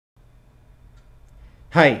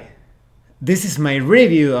Hi, this is my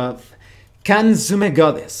review of Kanzume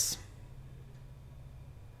Goddess.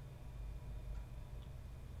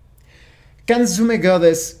 Kanzume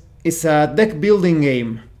Goddess is a deck building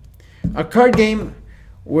game, a card game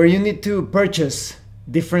where you need to purchase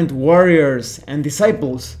different warriors and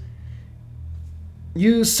disciples.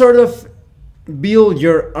 You sort of build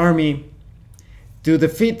your army to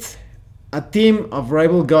defeat a team of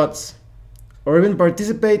rival gods or even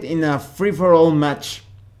participate in a free-for-all match.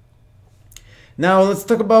 Now let's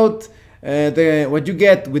talk about what you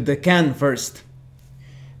get with the can first.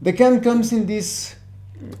 The can comes in this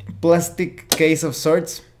plastic case of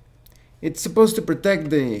sorts. It's supposed to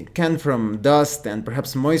protect the can from dust and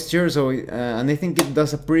perhaps moisture, and I think it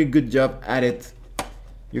does a pretty good job at it.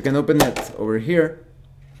 You can open it over here.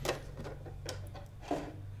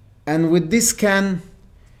 And with this can,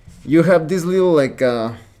 you have this little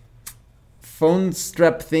phone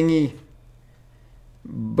strap thingy,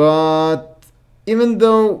 but even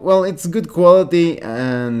though, well, it's good quality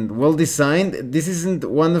and well designed, this isn't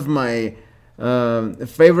one of my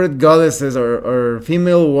favorite goddesses or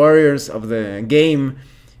female warriors of the game.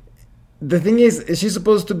 The thing is, she's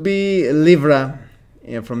supposed to be Libra,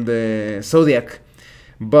 from the Zodiac,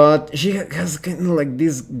 but she has kind of like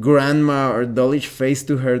this grandma or dollish face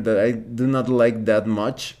to her that I do not like that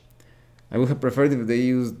much. I would have preferred if they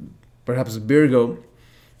used perhaps Virgo.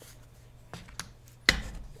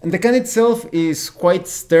 And the can itself is quite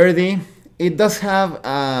sturdy. It does have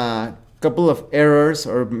a couple of errors,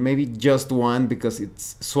 or maybe just one because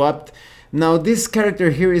it's swapped. Now this character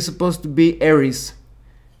here is supposed to be Aries,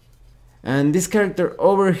 and this character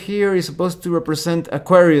over here is supposed to represent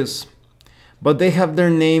Aquarius, but they have their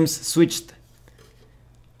names switched.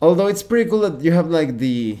 Although it's pretty cool that you have like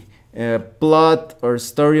the plot or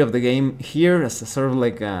story of the game here as a sort of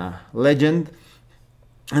like a legend,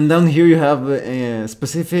 and down here you have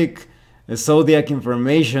specific zodiac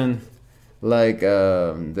information, like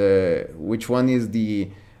which one is the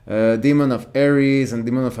demon of Aries and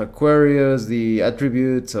demon of Aquarius, the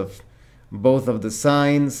attributes of both of the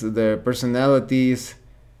signs, their personalities,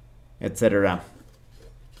 etc.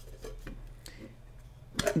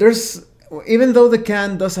 Even though the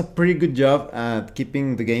can does a pretty good job at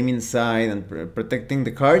keeping the game inside and protecting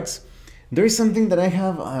the cards, there is something that I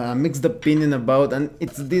have a mixed opinion about, and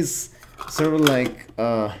it's this sort of like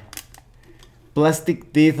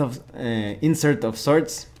plastic teeth of insert of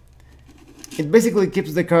sorts. It basically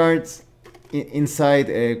keeps the cards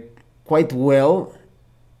inside quite well,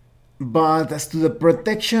 but as to the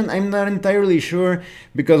protection, I'm not entirely sure,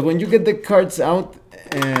 because when you get the cards out,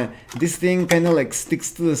 this thing kind of like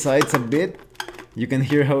sticks to the sides a bit. You can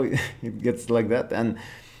hear how it gets like that, and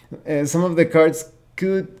some of the cards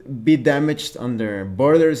could be damaged on their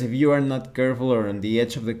borders if you are not careful, or on the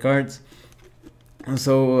edge of the cards.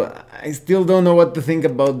 So I still don't know what to think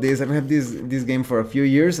about this. I've had this game for a few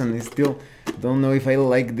years, and I still don't know if I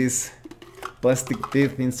like this plastic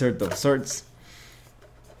teeth insert of sorts.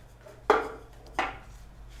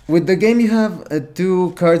 With the game you have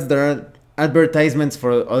two cards that are advertisements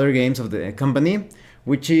for other games of the company,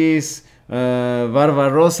 which is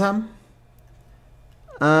Barbarossa,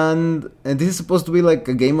 and this is supposed to be like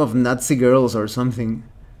a game of Nazi girls or something,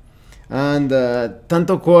 and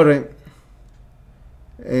Tanto Cuore,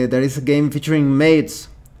 that is a game featuring maids.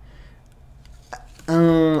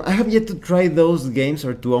 I have yet to try those games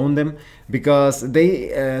or to own them, because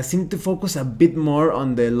they seem to focus a bit more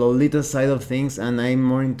on the Lolita side of things, and I'm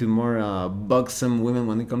more into more buxom women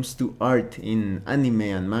when it comes to art in anime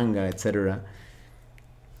and manga, etc.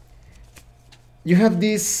 You have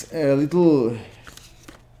this little,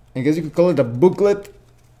 I guess you could call it a booklet.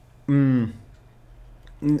 Even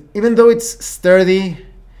though it's sturdy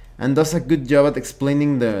and does a good job at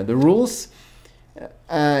explaining the rules,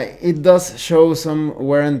 it does show some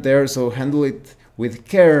wear and tear, so handle it with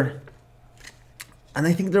care. And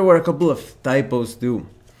I think there were a couple of typos too.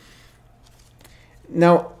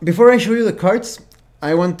 Now, before I show you the cards,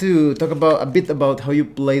 I want to talk a bit about how you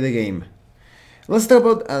play the game. Let's talk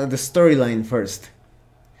about the storyline first.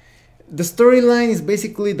 The storyline is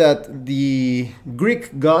basically that the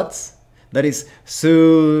Greek gods, that is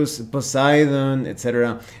Zeus, Poseidon,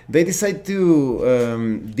 etc., they decide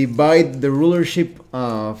to divide the rulership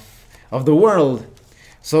of the world.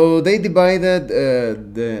 So they divided,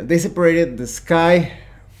 they separated the sky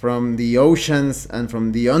from the oceans and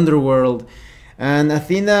from the underworld, and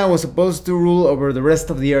Athena was supposed to rule over the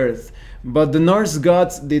rest of the earth. But the Norse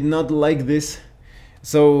gods did not like this,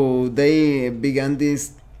 so they began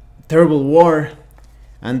this terrible war,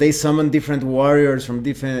 and they summoned different warriors from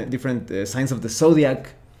different signs of the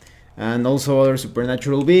zodiac, and also other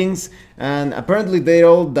supernatural beings, and apparently they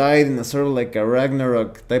all died in a sort of like a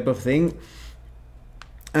Ragnarok type of thing,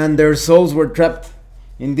 and their souls were trapped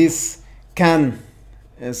in this can.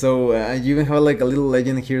 So you even have like a little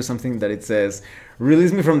legend here, something that it says,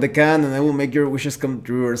 "Release me from the can and I will make your wishes come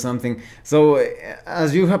true," or something. So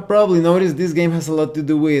as you have probably noticed, this game has a lot to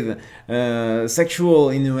do with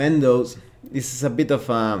sexual innuendos. This is a bit of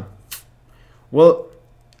a, well,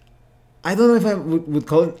 I don't know if I would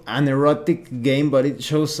call it an erotic game, but it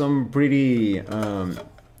shows some pretty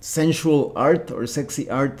sensual art or sexy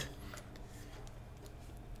art.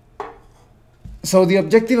 So the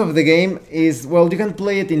objective of the game is, well, you can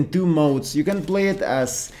play it in two modes. You can play it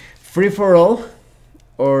as free-for-all,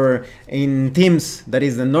 or in teams, that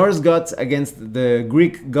is the Norse gods against the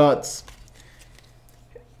Greek gods.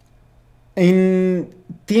 In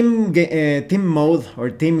team mode or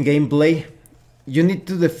team gameplay, you need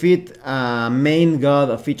to defeat a main god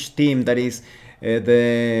of each team. That is,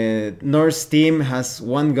 the Norse team has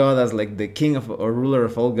one god as like the king of or ruler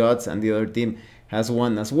of all gods, and the other team has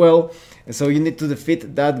one as well. So you need to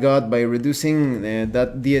defeat that god by reducing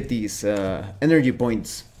that deity's energy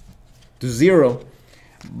points to 0.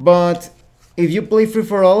 But if you play free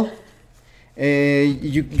for all,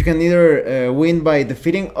 you can either win by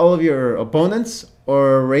defeating all of your opponents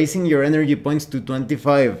or raising your energy points to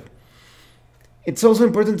 25. It's also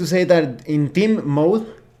important to say that in team mode,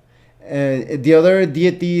 the other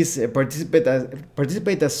deities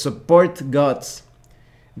participate as support gods.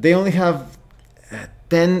 They only have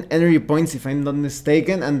 10 energy points, if I'm not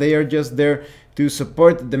mistaken, and they are just there to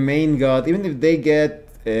support the main god. Even if they get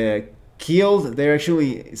killed, they're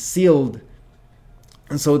actually sealed,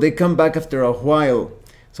 and so they come back after a while.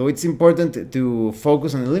 So it's important to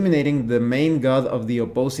focus on eliminating the main god of the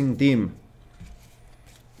opposing team.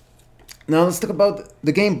 Now let's talk about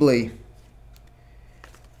the gameplay.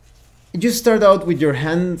 You start out with your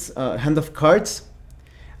hand of cards,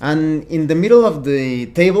 and in the middle of the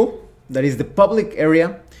table, that is the public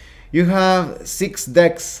area, you have 6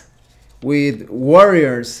 decks with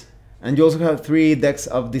warriors, and you also have 3 decks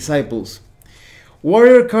of disciples.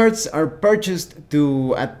 Warrior cards are purchased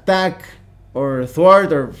to attack or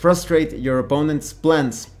thwart or frustrate your opponent's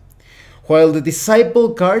plans, while the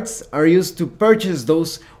disciple cards are used to purchase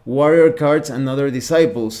those warrior cards and other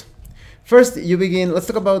disciples. First, let's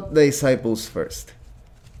talk about the disciples first.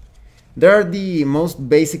 There are the most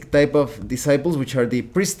basic type of disciples, which are the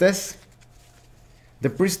priestess. The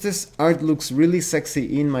priestess art looks really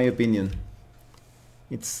sexy in my opinion.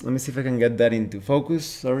 Let me see if I can get that into focus,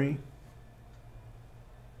 sorry.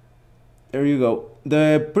 There you go.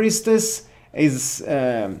 The priestess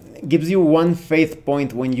gives you 1 faith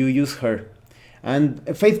point when you use her. And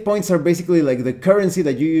faith points are basically like the currency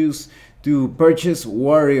that you use to purchase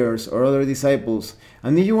warriors or other disciples.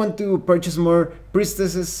 And if you want to purchase more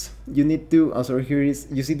priestesses, you need to, oh sorry, here is,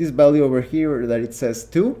 you see this value over here that it says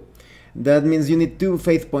 2. That means you need 2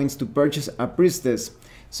 faith points to purchase a priestess.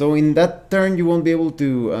 So in that turn you won't be able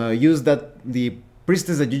to use the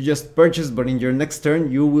priestess that you just purchased, but in your next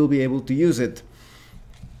turn you will be able to use it.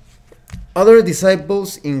 Other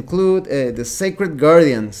disciples include the sacred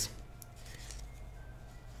guardians.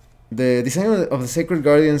 The design of the sacred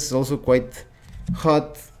guardians is also quite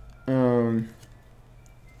hot,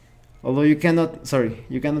 although you cannot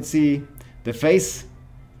see the face.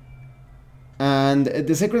 And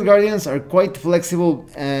the sacred guardians are quite flexible.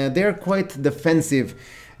 They are quite defensive.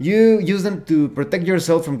 You use them to protect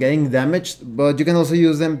yourself from getting damaged, but you can also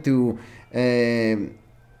use them to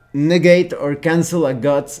negate or cancel a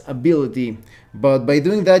god's ability. But by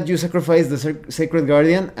doing that, you sacrifice the sacred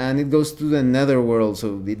guardian and it goes to the netherworld,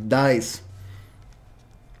 so it dies.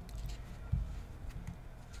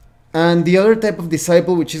 And the other type of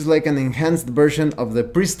disciple, which is like an enhanced version of the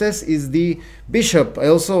priestess, is the bishop. I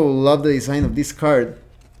also love the design of this card.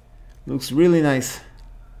 Looks really nice.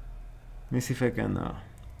 Let me see if I can...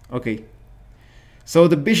 okay. So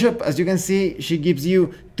the bishop, as you can see, she gives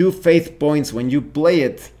you 2 faith points when you play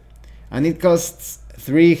it. And it costs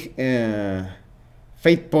 3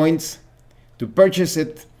 faith points to purchase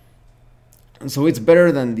it. So it's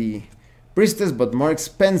better than the priestess, but more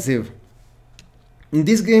expensive. In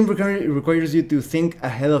this game, requires you to think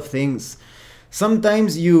ahead of things.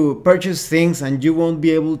 Sometimes you purchase things and you won't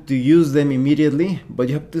be able to use them immediately, but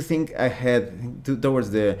you have to think ahead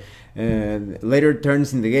towards the later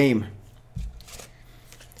turns in the game.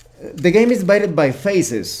 The game is divided by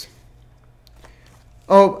phases.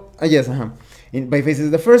 Oh, yes, by phases.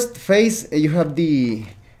 The first phase, you have the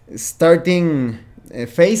starting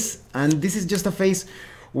phase, and this is just a phase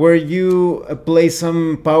where you play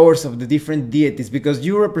some powers of the different deities, because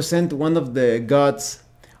you represent one of the gods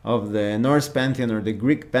of the Norse pantheon or the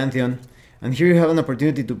Greek pantheon. And here you have an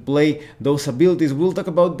opportunity to play those abilities. We'll talk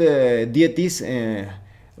about the deities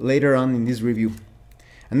later on in this review.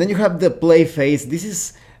 And then you have the play phase. This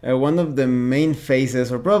is one of the main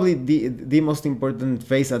phases, or probably the most important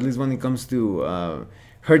phase, at least when it comes to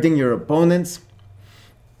hurting your opponents.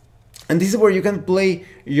 And this is where you can play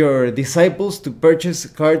your disciples to purchase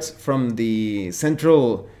cards from the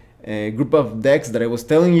central group of decks that I was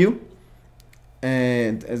telling you.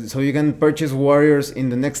 And so you can purchase warriors in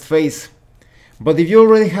the next phase. But if you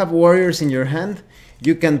already have warriors in your hand,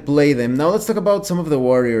 you can play them. Now let's talk about some of the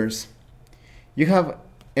warriors. You have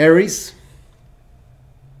Ares.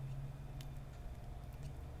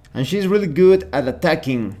 And she's really good at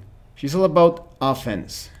attacking. She's all about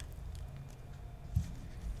offense.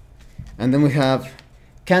 And then we have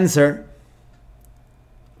Cancer.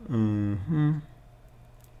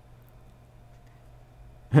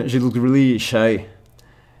 She looks really shy.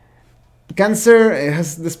 Cancer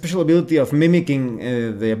has the special ability of mimicking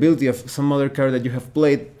the ability of some other card that you have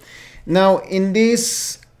played. Now, in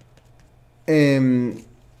this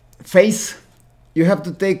phase, you have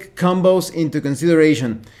to take combos into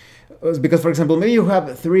consideration. Because, for example, maybe you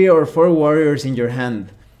have 3 or 4 warriors in your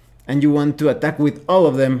hand, and you want to attack with all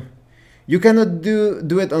of them. You cannot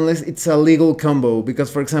do it unless it's a legal combo. Because,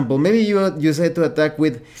 for example, maybe you decide to attack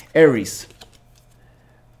with Ares.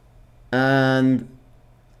 And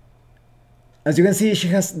as you can see, she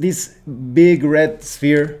has this big red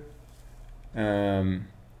sphere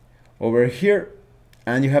over here,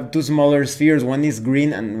 and you have 2 smaller spheres. One is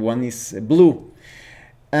green and one is blue,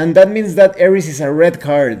 and that means that Ares is a red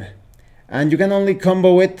card, and you can only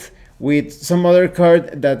combo it with some other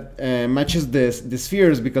card that matches the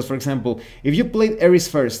spheres. Because, for example, if you played Ares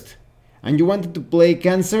first and you wanted to play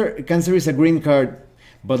Cancer, Cancer is a green card.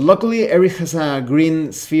 But luckily, Ares has a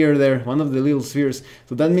green sphere there, one of the little spheres.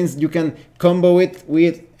 So that means you can combo it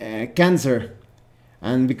with Cancer.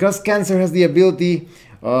 And because Cancer has the ability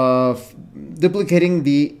of duplicating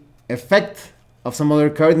the effect of some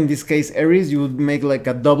other card, in this case Ares, you would make like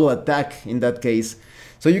a double attack in that case.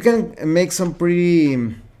 So you can make some pretty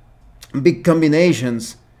big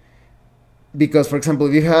combinations. Because, for example,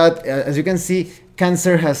 if you had, as you can see,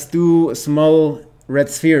 Cancer has 2 small red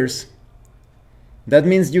spheres. That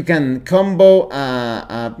means you can combo,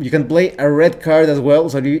 you can play a red card as well.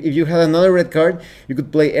 So if you had another red card, you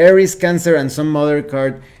could play Ares, Cancer, and some other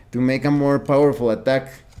card to make a more powerful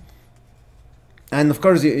attack. And of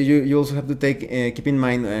course, you also have to keep in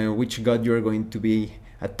mind which god you're going to be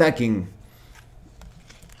attacking.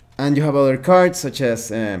 And you have other cards such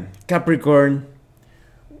as Capricorn,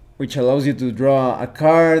 which allows you to draw a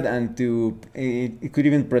card, and it could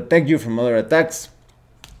even protect you from other attacks.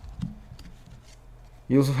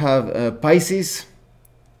 You also have Pisces.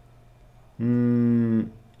 This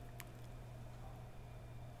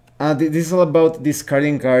is all about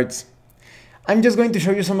discarding cards. I'm just going to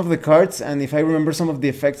show you some of the cards, and if I remember some of the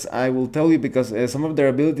effects, I will tell you, because some of their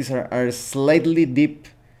abilities are slightly deep,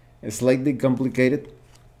 slightly complicated.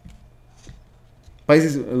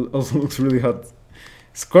 Pisces also looks really hot.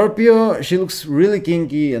 Scorpio, she looks really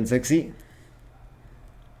kinky and sexy.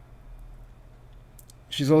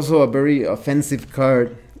 She's also a very offensive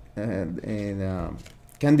card, and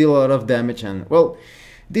can deal a lot of damage, and, well,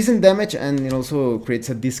 decent damage, and it also creates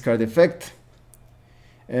a discard effect.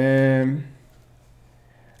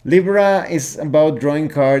 Libra is about drawing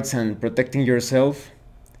cards and protecting yourself.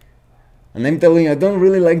 And I'm telling you, I don't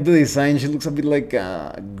really like the design. She looks a bit like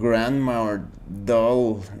a grandma or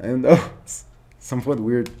doll. I don't know. It's somewhat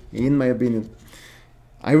weird, in my opinion.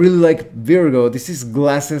 I really like Virgo. This is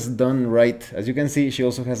glasses done right. As you can see, she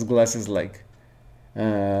also has glasses like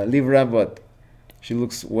Libra, but she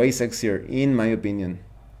looks way sexier, in my opinion.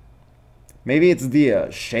 Maybe it's the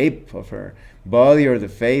shape of her body, or the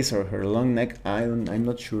face, or her long neck. I'm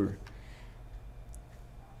not sure.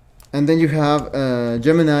 And then you have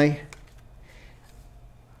Gemini.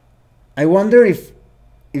 I wonder if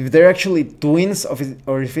they're actually twins,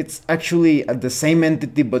 or if it's actually the same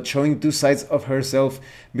entity but showing 2 sides of herself,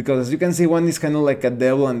 because as you can see, one is kind of like a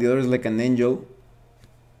devil and the other is like an angel.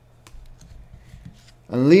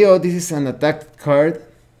 And Leo, this is an attack card.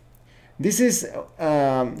 This is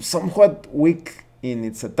somewhat weak in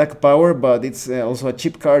its attack power, but it's also a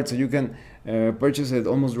cheap card, so you can purchase it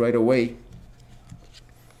almost right away.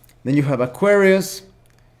 Then you have Aquarius.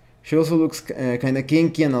 She also looks kind of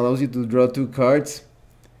kinky and allows you to draw 2 cards.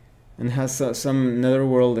 And has some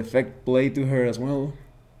netherworld effect play to her as well,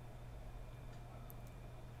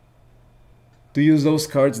 to use those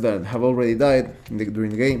cards that have already died during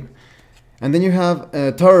the game. And then you have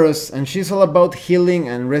Taurus, and she's all about healing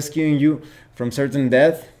and rescuing you from Certain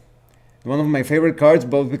Death. One of my favorite cards,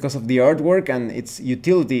 both because of the artwork and its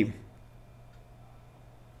utility.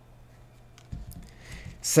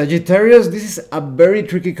 Sagittarius, this is a very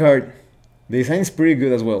tricky card. The design is pretty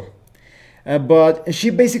good as well. But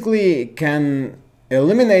she basically can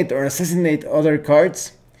eliminate or assassinate other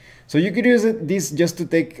cards. So you could use this just to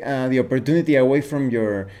take the opportunity away from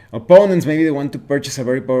your opponents. Maybe they want to purchase a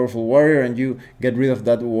very powerful warrior and you get rid of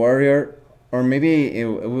that warrior. Or maybe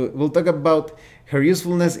we'll talk about her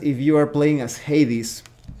usefulness if you are playing as Hades.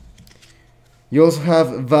 You also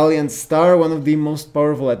have Valiant Star, one of the most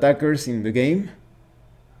powerful attackers in the game.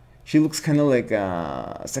 She looks kind of like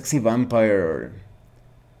a sexy vampire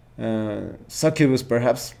or succubus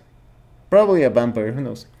perhaps. Probably a vampire, who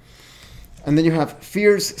knows. And then you have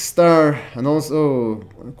Fierce Star, and also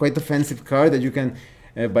quite offensive card that you can,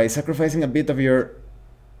 by sacrificing a bit of your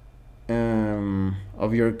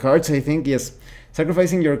cards, I think, yes.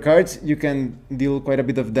 Sacrificing your cards, you can deal quite a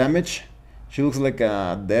bit of damage. She looks like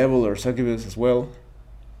a devil or succubus as well.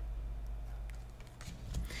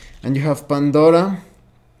 And you have Pandora.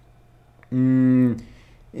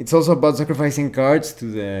 It's also about sacrificing cards to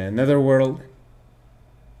the netherworld.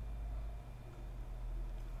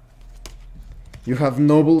 You have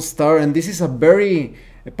Noble Star, and this is a very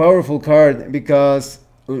powerful card because,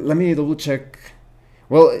 let me double check.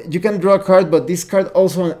 Well, you can draw a card, but this card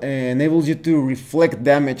also enables you to reflect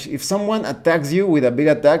damage. If someone attacks you with a big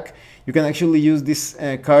attack, you can actually use this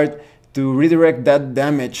card to redirect that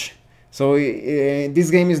damage. So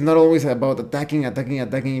this game is not always about attacking.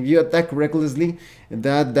 If you attack recklessly,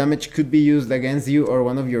 that damage could be used against you or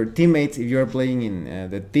one of your teammates if you are playing in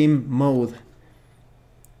the team mode.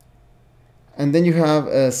 And then you have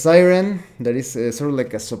a Siren, that is sort of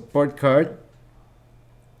like a support card.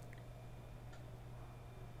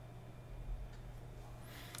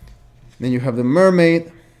 Then you have the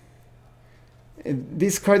Mermaid.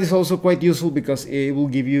 This card is also quite useful because it will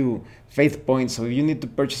give you faith points. So if you need to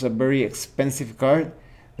purchase a very expensive card,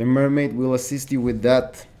 the Mermaid will assist you with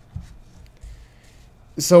that.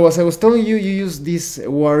 So as I was telling you, you use these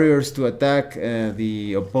warriors to attack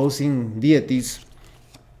the opposing deities.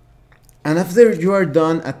 And after you are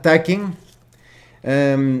done attacking,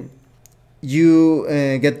 you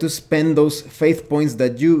get to spend those faith points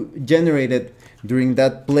that you generated during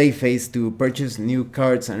that play phase to purchase new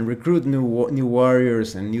cards and recruit new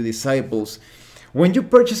warriors and new disciples. When you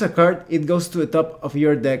purchase a card, it goes to the top of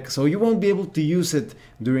your deck, so you won't be able to use it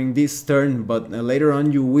during this turn, but later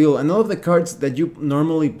on you will. And all of the cards that you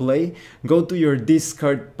normally play go to your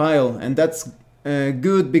discard pile, and that's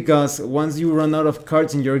good because once you run out of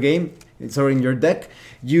cards in your game, sorry, in your deck,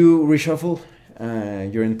 you reshuffle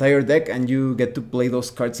your entire deck and you get to play those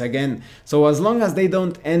cards again. So as long as they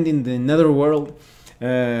don't end in the netherworld,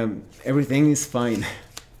 everything is fine.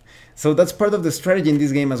 So that's part of the strategy in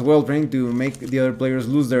this game as well, trying to make the other players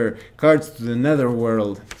lose their cards to the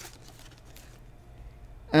netherworld.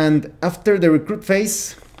 And after the recruit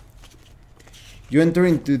phase, you enter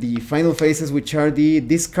into the final phases, which are the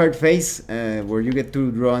discard phase, where you get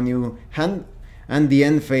to draw a new hand, and the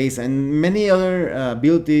end phase, and many other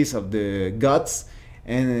abilities of the gods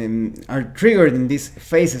and are triggered in these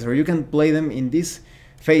phases, or you can play them in these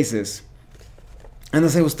phases. And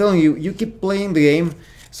as I was telling you, you keep playing the game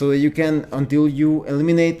so that you can, until you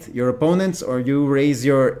eliminate your opponents or you raise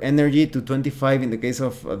your energy to 25 in the case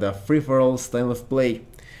of the free-for-all style of play.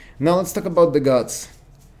 Now let's talk about the gods.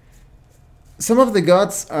 Some of the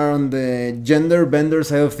gods are on the gender bender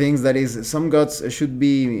side of things, that is, some gods should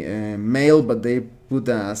be male, but they put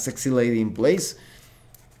a sexy lady in place.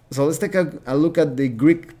 So let's take a look at the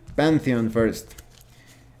Greek pantheon first.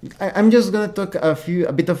 I'm just gonna talk a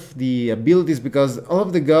bit of the abilities, because all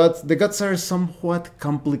of the gods are somewhat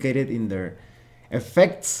complicated in their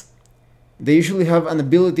effects. They usually have an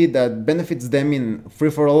ability that benefits them in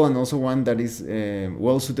free-for-all and also one that is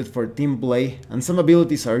well suited for team play, and some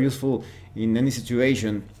abilities are useful in any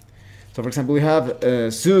situation. So for example, we have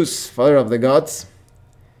Zeus, father of the gods,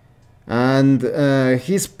 and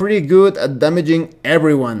he's pretty good at damaging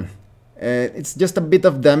everyone. It's just a bit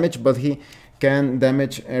of damage, but he can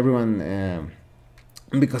damage everyone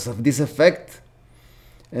because of this effect.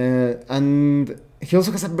 And he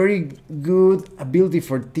also has a very good ability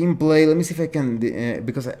for team play. Let me see if I can,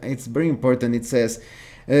 because it's very important. It says,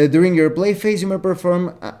 during your play phase, you may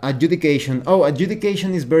perform adjudication. Oh,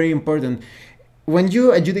 adjudication is very important. When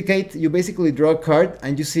you adjudicate, you basically draw a card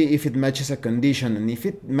and you see if it matches a condition. And if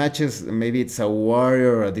it matches, maybe it's a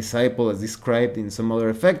warrior or a disciple as described in some other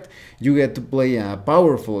effect, you get to play a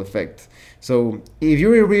powerful effect. So if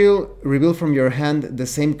you reveal from your hand the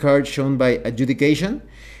same card shown by adjudication,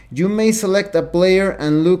 you may select a player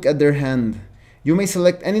and look at their hand. You may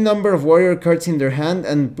select any number of warrior cards in their hand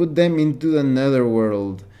and put them into the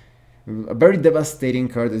netherworld. A very devastating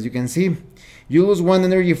card, as you can see. You lose 1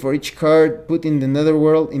 energy for each card put in the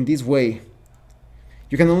netherworld in this way.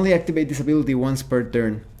 You can only activate this ability once per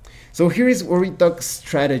turn. So here is where we talk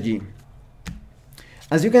strategy.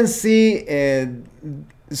 As you can see,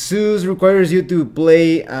 Zeus requires you to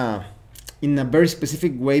play in a very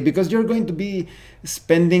specific way because you're going to be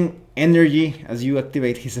spending energy as you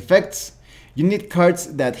activate his effects. You need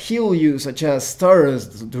cards that heal you, such as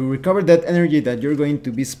stars, to recover that energy that you're going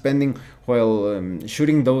to be spending while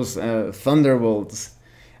shooting those thunderbolts.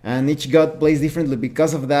 And each god plays differently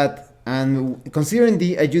because of that. And considering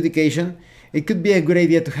the adjudication, it could be a good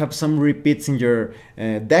idea to have some repeats in your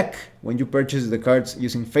deck when you purchase the cards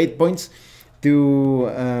using fate points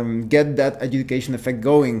to get that adjudication effect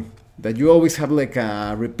going. That you always have like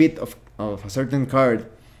a repeat of a certain card.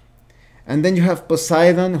 And then you have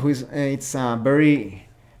Poseidon, who is it's a very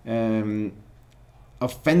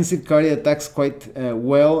offensive card. It attacks quite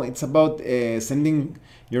well. It's about sending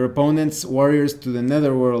your opponent's warriors to the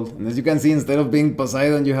netherworld. And as you can see, instead of being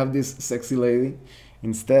Poseidon, you have this sexy lady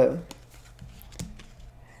instead.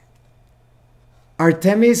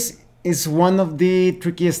 Artemis is one of the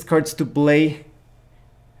trickiest cards to play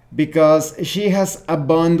because she has a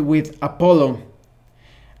bond with Apollo.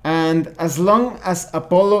 And as long as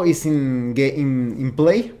Apollo is in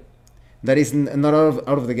play, that is not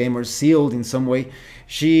out of the game or sealed in some way,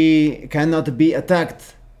 she cannot be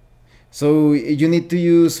attacked. So you need to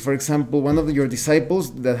use, for example, one of your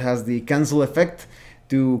disciples that has the cancel effect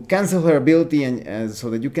to cancel her ability and so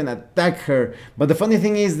that you can attack her. But the funny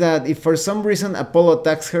thing is that if for some reason Apollo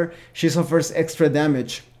attacks her, she suffers extra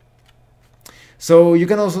damage. So you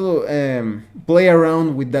can also play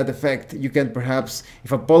around with that effect. You can perhaps,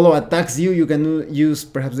 if Apollo attacks you, you can use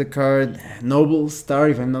perhaps the card Noble Star,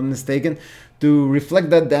 if I'm not mistaken, to reflect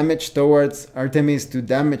that damage towards Artemis to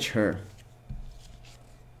damage her.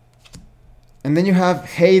 And then you have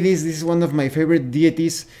Hades. This is one of my favorite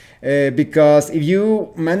deities because if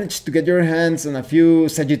you manage to get your hands on a few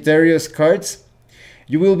Sagittarius cards,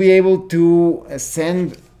 you will be able to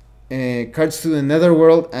send cards to the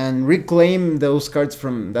netherworld and reclaim those cards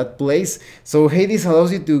from that place. So Hades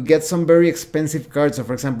allows you to get some very expensive cards. So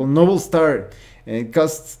for example, Noble Star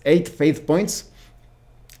costs 8 faith points.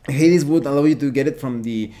 Hades would allow you to get it from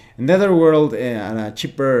the netherworld at a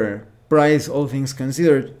cheaper price, all things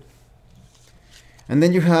considered. And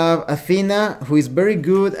then you have Athena, who is very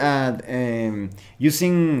good at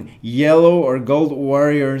using yellow or gold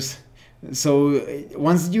warriors. So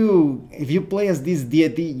if you play as this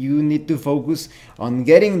deity, you need to focus on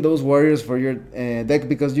getting those warriors for your deck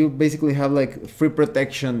because you basically have like free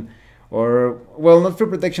protection, or well, not free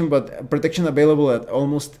protection, but protection available at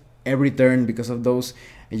almost every turn because of those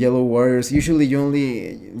yellow warriors. Usually you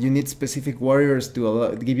need specific warriors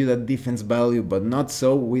to give you that defense value, but not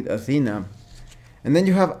so with Athena. And then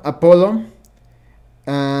you have Apollo.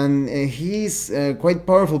 And he's quite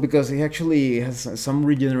powerful because he actually has some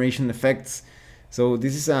regeneration effects. So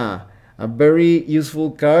this is a very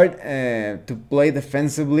useful card to play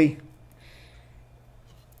defensively.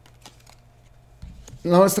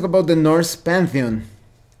 Now let's talk about the Norse pantheon.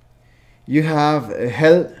 You have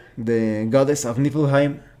Hel, the goddess of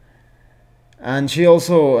Niflheim, and she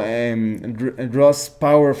also draws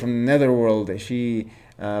power from the netherworld. She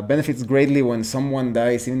benefits greatly when someone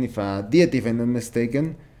dies, even if a deity, if I'm not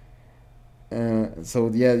mistaken.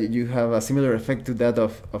 So yeah, you have a similar effect to that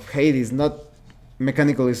of Hades, not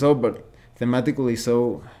mechanically so, but thematically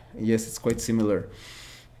so. Yes, it's quite similar.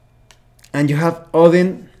 And you have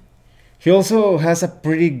Odin. He also has a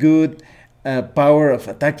pretty good power of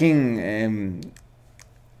attacking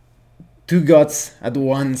 2 gods at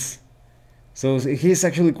once. So he's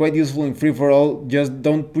actually quite useful in free-for-all. Just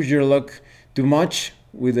don't push your luck too much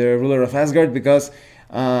with the ruler of Asgard because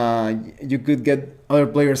you could get other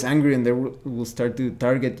players angry and they will start to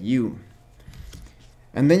target you.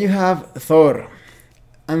 And then you have Thor.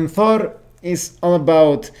 And Thor is all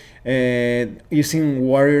about using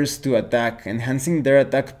warriors to attack, enhancing their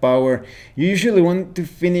attack power. You usually want to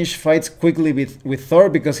finish fights quickly with Thor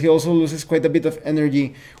because he also loses quite a bit of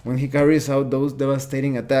energy when he carries out those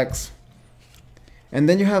devastating attacks. And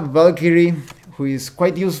then you have Valkyrie, who is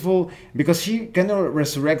quite useful because she kind of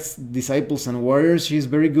resurrects disciples and warriors. She's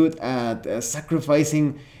very good at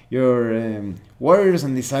sacrificing your warriors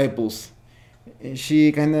and disciples.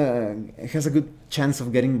 She kind of has a good chance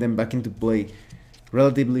of getting them back into play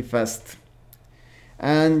relatively fast.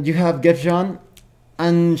 And you have Gefjon,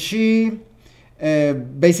 and she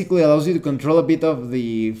basically allows you to control a bit of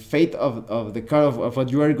the fate of the card of what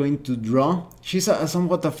you are going to draw. She's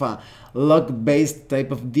somewhat of a luck-based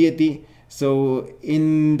type of deity. So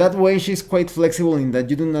in that way, she's quite flexible in that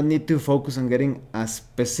you do not need to focus on getting a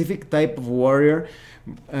specific type of warrior,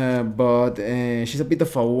 but she's a bit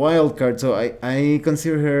of a wild card. So I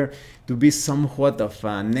consider her to be somewhat of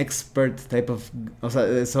an expert type of.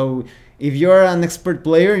 So if you're an expert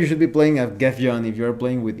player, you should be playing a Gefjon if you're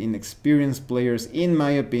playing with inexperienced players, in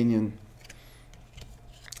my opinion.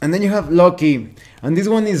 And then you have Loki, and this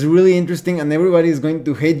one is really interesting, and everybody is going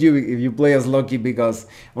to hate you if you play as Loki because,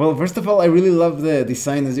 well, first of all, I really love the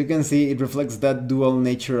design. As you can see, it reflects that dual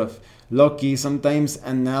nature of Loki, sometimes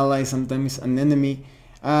an ally, sometimes an enemy.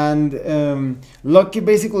 And Loki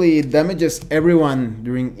basically damages everyone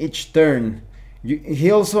during each turn. He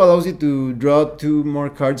also allows you to draw 2 more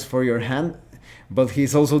cards for your hand, but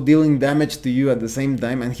he's also dealing damage to you at the same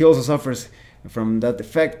time, and he also suffers from that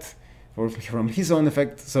effect, or from his own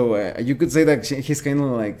effect. So you could say that he's kind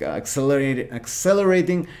of like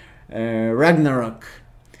accelerating Ragnarok.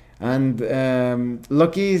 And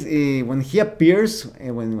Loki is, when he appears,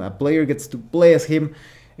 when a player gets to play as him,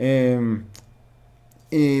 the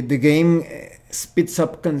game speeds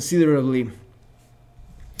up considerably.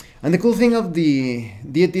 And the cool thing of the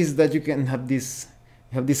deity is that you can have this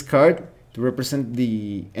card to represent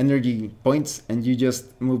the energy points, and you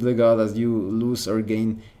just move the god as you lose or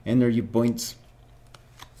gain energy points.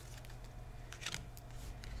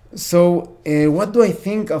 So what do I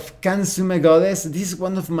think of Kanzume Goddess? This is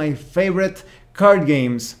one of my favorite card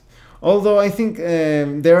games, although I think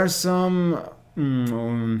there are some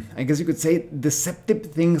I guess you could say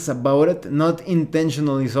deceptive things about it, not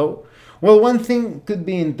intentionally so. Well, one thing could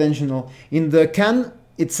be intentional. In the can,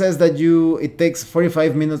 it says that it takes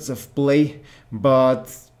 45 minutes of play,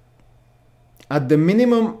 but at the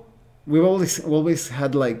minimum, we've always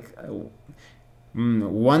had like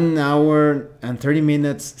 1 hour and 30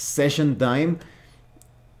 minutes session time.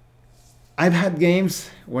 I've had games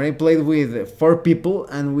where I played with 4 people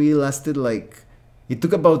and we lasted like, it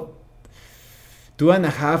took about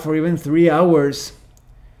 2.5 or even 3 hours.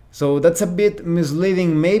 So that's a bit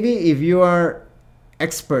misleading. Maybe if you are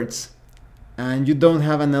experts and you don't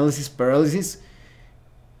have analysis paralysis,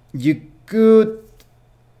 you could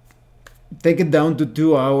take it down to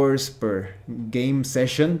 2 hours per game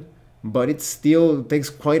session, but it still takes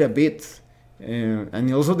quite a bit. And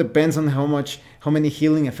it also depends on how many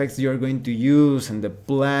healing effects you're going to use and the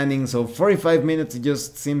planning. So 45 minutes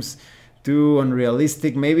just seems too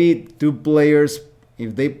unrealistic. Maybe 2 players,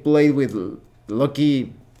 if they played with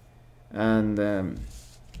Loki and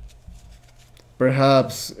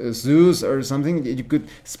perhaps Zeus or something, you could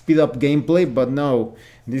speed up gameplay, but no,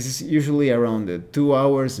 this is usually around 2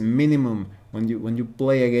 hours minimum when you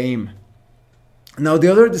play a game. Now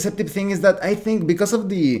the other deceptive thing is that I think because of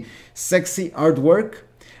the sexy artwork,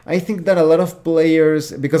 I think that a lot of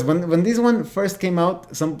players, because when this one first came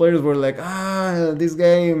out, some players were like, this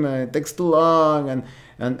game takes too long,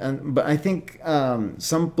 but I think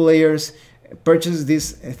some players purchased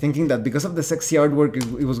this thinking that because of the sexy artwork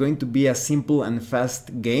it was going to be a simple and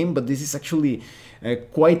fast game, but this is actually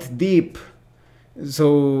quite deep.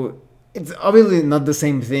 So it's obviously not the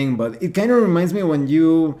same thing, but it kind of reminds me when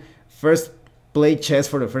you first play chess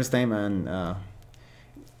for the first time and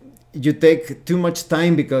you take too much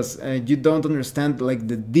time because you don't understand like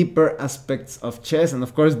the deeper aspects of chess. And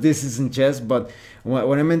of course this isn't chess, but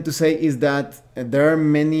what I meant to say is that there are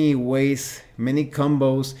many ways, many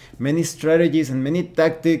combos, many strategies and many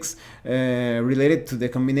tactics related to the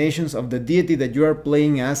combinations of the deity that you are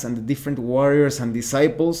playing as and the different warriors and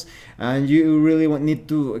disciples, and you really need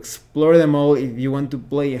to explore them all if you want to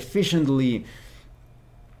play efficiently,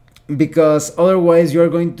 because otherwise you are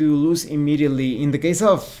going to lose immediately. In the case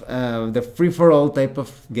of the free-for-all type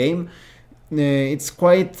of game, it's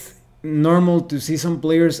quite normal to see some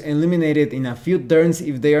players eliminated in a few turns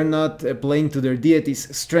if they are not playing to their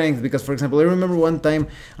deity's strength. Because, for example, I remember one time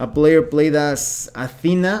a player played as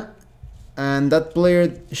Athena, and that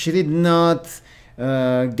player, she did not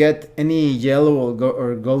get any yellow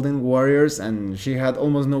or golden warriors, and she had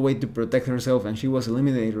almost no way to protect herself, and she was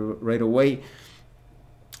eliminated right away.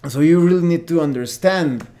 So you really need to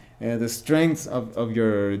understand the strengths of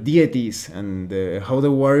your deities and how the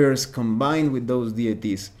warriors combine with those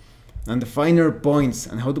deities and the finer points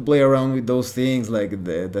and how to play around with those things, like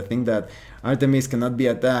the thing that Artemis cannot be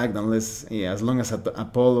attacked unless, as long as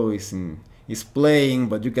Apollo is playing,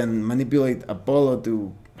 but you can manipulate Apollo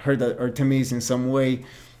to hurt Artemis in some way.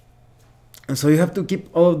 And so you have to keep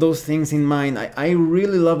all of those things in mind. I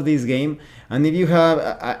really love this game, and if you have,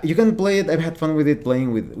 you can play it. I've had fun with it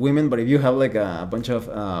playing with women, but if you have like a bunch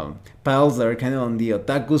of pals that are kind of on the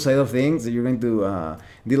otaku side of things, you're going to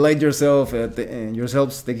delight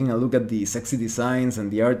yourselves taking a look at the sexy designs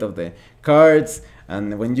and the art of the cards.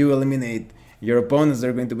 And when you eliminate your opponents,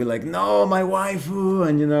 they're going to be like, "No, my waifu,"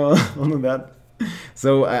 and all of that.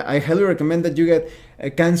 So I highly recommend that you get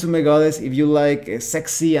Kanzume Goddess if you like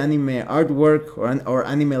sexy anime artwork or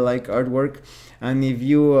anime-like artwork, and if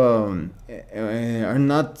you are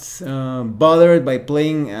not bothered by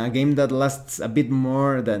playing a game that lasts a bit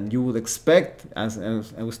more than you would expect. As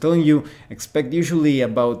I was telling you, expect usually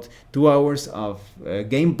about 2 hours of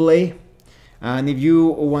gameplay. And if you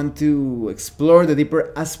want to explore the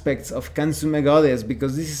deeper aspects of Kanzume Goddess,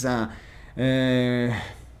 because this is a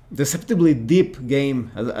deceptively deep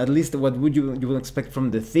game, at least what would you would expect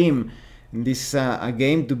from the theme. This is a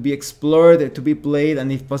game to be explored, to be played,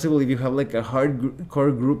 and if possible, if you have like a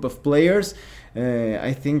hardcore group of players,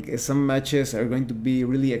 I think some matches are going to be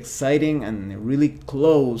really exciting and really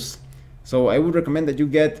close. So I would recommend that you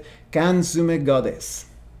get Kanzume Goddess.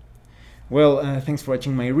 Well, thanks for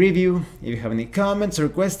watching my review. If you have any comments or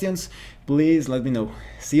questions, please let me know.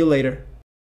 See you later.